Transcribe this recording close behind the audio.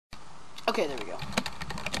Okay, there we go.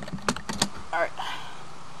 Alright.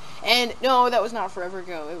 And, no, that was not forever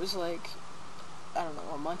ago. It was like, I don't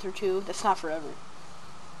know, a month or two. That's not forever.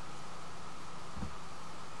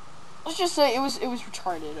 Let's just say it was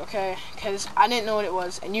retarded, okay? Because I didn't know what it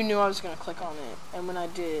was, and you knew I was going to click on it. And when I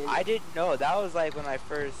did... I didn't know. That was like when I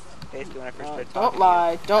first, basically when I first started talking Don't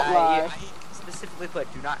lie, don't lie. I specifically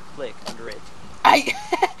put, do not click under it.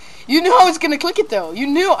 You knew I was going to click it, though. You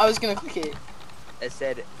knew I was going to click it. It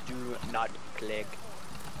said, do not click.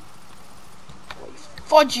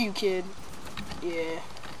 Fudge you, kid. Yeah.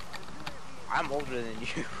 I'm older than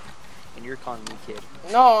you, and you're calling me kid.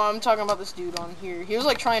 No, I'm talking about this dude on here. He was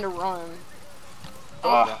like trying to run.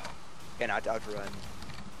 Oh, cannot outrun.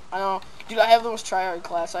 I know. Dude, I have the most tryhard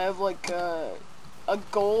class. I have like a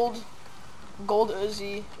gold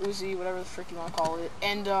Uzi, whatever the frick you want to call it,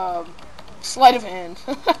 and sleight of hand.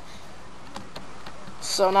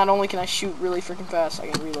 So not only can I shoot really freaking fast, I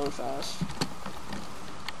can reload fast.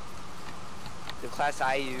 The class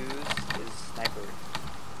I use is sniper.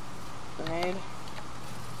 Grenade.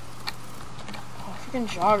 Oh, freaking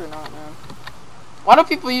Juggernaut, man. Why do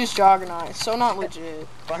people use Juggernaut? It's so not legit.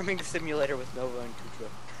 Farming simulator with Nova and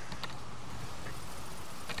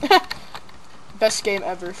Kutra. Best game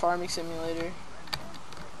ever, Farming Simulator.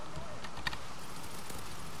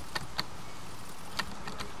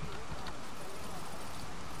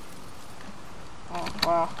 Oh,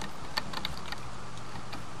 wow.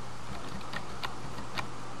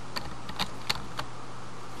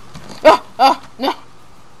 Ah, no!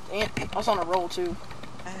 Damn, I was on a roll, too.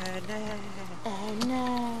 No. Oh,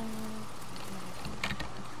 no.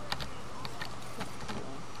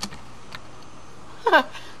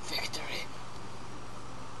 Victory.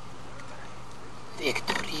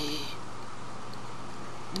 Victory.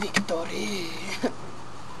 Victory.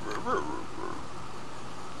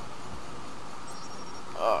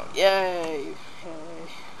 Oh, yay.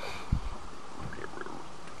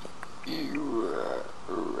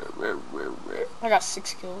 I got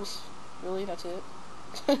 6 kills. Really? That's it?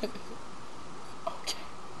 Okay.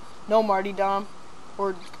 No Marty Dom.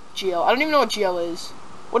 Or GL. I don't even know what GL is.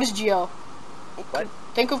 What is GL? What?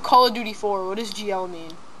 Think of Call of Duty 4. What does GL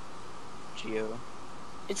mean? Geo.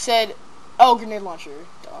 It said, oh, grenade launcher.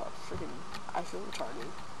 Freaking, I feel retarded.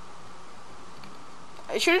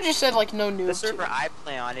 I should have just said, like, no noob. The server I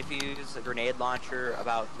play on, if you use a grenade launcher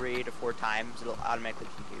about 3 to 4 times, it'll automatically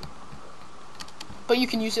kick you. But you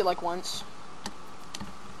can use it, like, once.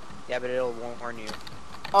 Yeah, but it'll warn you.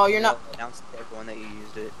 Oh, you're not... Announce to everyone that you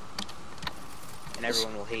used it. And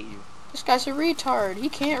everyone will hate you. This guy's a retard. He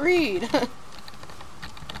can't read.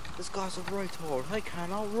 This guy's a retard. I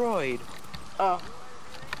cannot ride. Oh.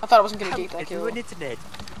 I thought I wasn't gonna get that kill. An internet.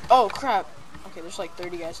 Oh, crap. Okay, there's like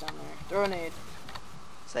 30 guys down there. Throw a nade.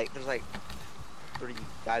 It's like, there's like 30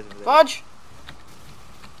 guys over there. Fudge!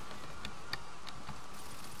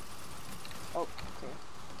 Oh, okay.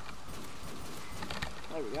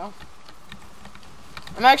 There we go.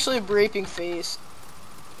 I'm actually breaking face.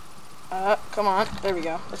 Come on. There we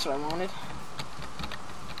go. That's what I wanted.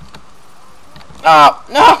 Oh,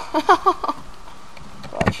 no!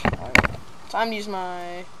 Fudge. Alright. Time to use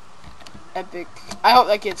my epic. I hope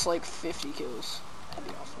that gets like 50 kills. That'd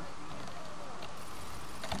be awesome.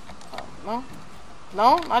 No?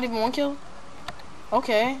 No? Not even 1 kill?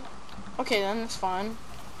 Okay. Okay then, that's fine.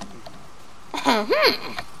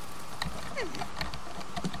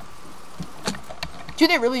 Do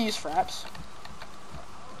they really use fraps?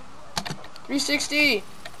 360!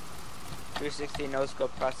 360 no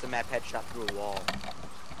scope across the map, headshot through a wall.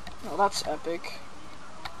 No, that's epic.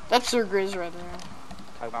 That's Sir Grizz right there.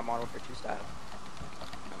 Talking about Modern Warfare 2 style.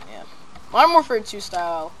 Yeah. Modern Warfare 2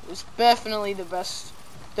 style was definitely the best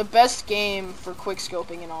game for quick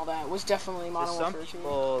scoping and all that was definitely Modern Warfare 2. Some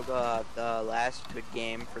people, the last good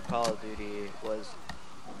game for Call of Duty was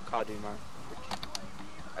Call of Duty Modern Warfare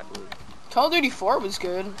 2, I believe. Call of Duty 4 was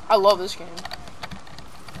good. I love this game.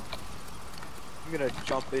 I'm gonna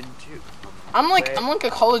jump into. I'm like a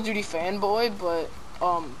Call of Duty fanboy, but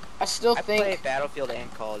I still think play Battlefield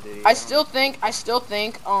and Call of Duty. I still think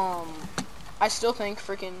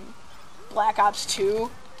freaking Black Ops 2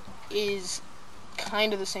 is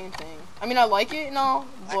kind of the same thing. I mean, I like it and all,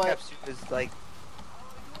 but Black Ops 2 is like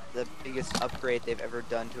the biggest upgrade they've ever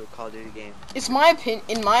done to a Call of Duty game. It's in my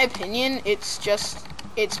opinion, it's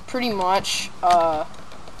pretty much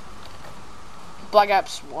Black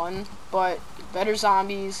Ops 1, but better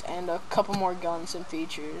zombies and a couple more guns and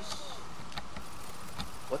features.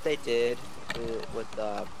 What they did with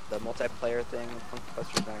the multiplayer thing,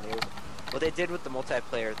 what they did with the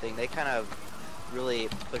multiplayer thing, they kind of really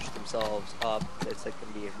pushed themselves up. It's like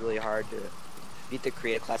gonna be really hard to beat the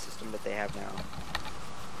create class system that they have now.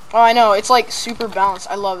 Oh, I know. It's like super balanced.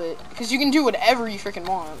 I love it because you can do whatever you freaking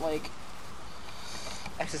want. Like,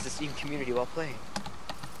 Access the Steam community while playing.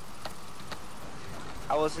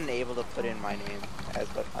 I wasn't able to put in my name as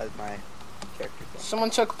my character thing. someone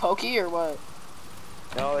took Pokey or what?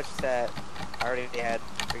 No, it's that I already had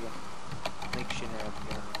freaking Link Shinra up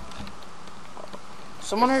here.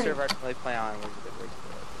 Someone The already. server I really play on was a bit weird.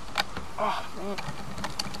 Oh man.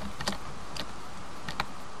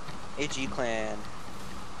 AG Clan.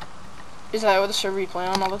 Is that what the server you play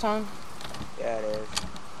on all the time? Yeah, it is.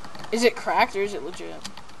 Is it cracked or is it legit?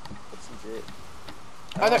 It's legit.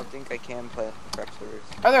 Are I there- don't think I can play on crack servers.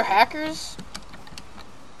 Are there hackers?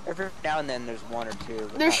 Every now and then there's one or two.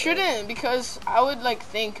 But There not shouldn't, really. because I would like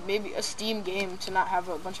think maybe a Steam game to not have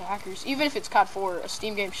a bunch of hackers. Even if it's COD 4, a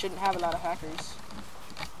Steam game shouldn't have a lot of hackers.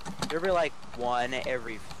 There'll be like one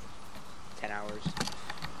every 10 hours.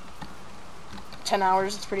 10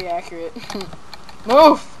 hours, it's pretty accurate.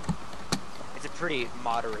 Move! It's a pretty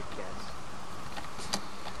moderate guess.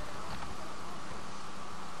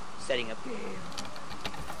 Setting up game.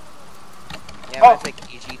 Yeah, Oh. it's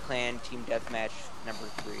like AG Clan Team Deathmatch number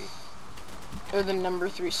 3. They're the number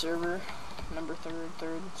 3 server. Number third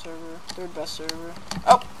server. Third best server.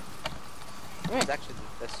 Oh! It's actually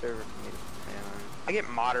the best server for me to play on. I get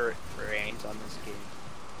moderate frames on this game.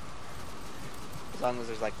 As long as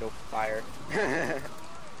there's like no fire.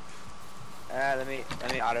 Let me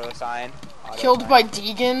auto assign. Killed by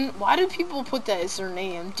Deegan? Why do people put that as their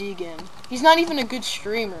name, Deegan? He's not even a good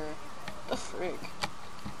streamer. The frick?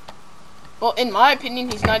 Well, in my opinion,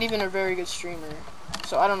 he's not even a very good streamer.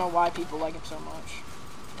 So I don't know why people like him so much.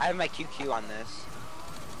 I have my QQ on this.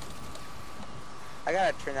 I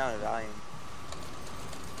gotta turn down the volume.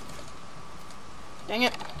 Dang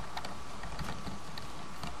it.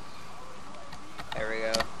 There we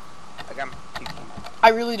go. I got my QQ. I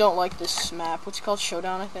really don't like this map. What's it called?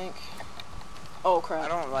 Showdown, I think. Oh I crap.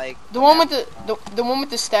 don't like The one map with the one with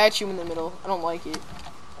the statue in the middle. I don't like it.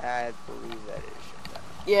 I believe that is Showdown.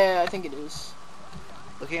 Yeah, I think it is.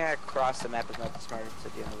 Looking at across the map is not the smartest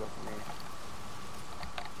idea in the world for me.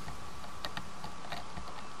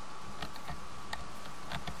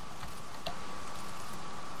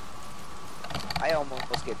 I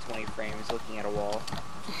almost get 20 frames looking at a wall.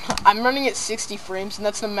 I'm running at 60 frames, and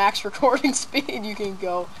that's the max recording speed you can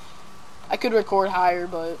go. I could record higher,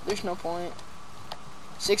 but there's no point.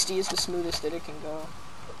 60 is the smoothest that it can go.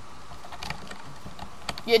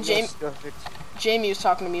 Yeah, Jamie was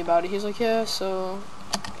talking to me about it. He was like, yeah, so...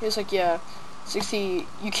 He was like, yeah, 60...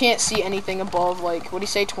 You can't see anything above, like, what'd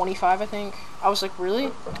he say, 25, I think? I was like,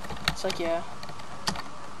 really? It's like, yeah.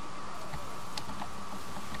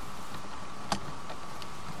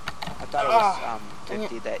 I thought it was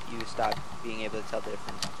 50 that you stopped being able to tell the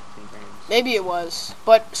difference between frames. Maybe it was.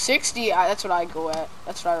 But 60, that's what I go at.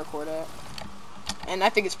 That's what I record at. And I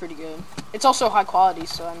think it's pretty good. It's also high quality,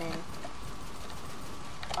 so I mean...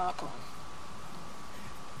 come on.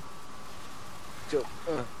 So,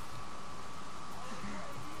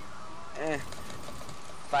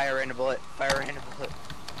 Fire in a bullet. Fire in a bullet.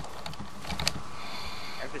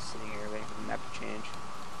 I'm just sitting here waiting for the map to change.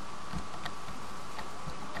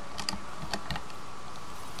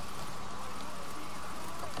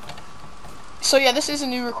 So yeah, this is a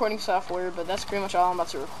new recording software, but that's pretty much all I'm about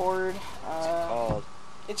to record. Called.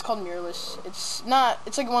 It's called Mirrorless.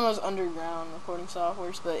 It's like one of those underground recording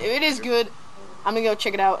softwares, but if it is good, I'm gonna go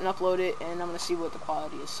check it out and upload it, and I'm gonna see what the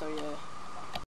quality is, so yeah.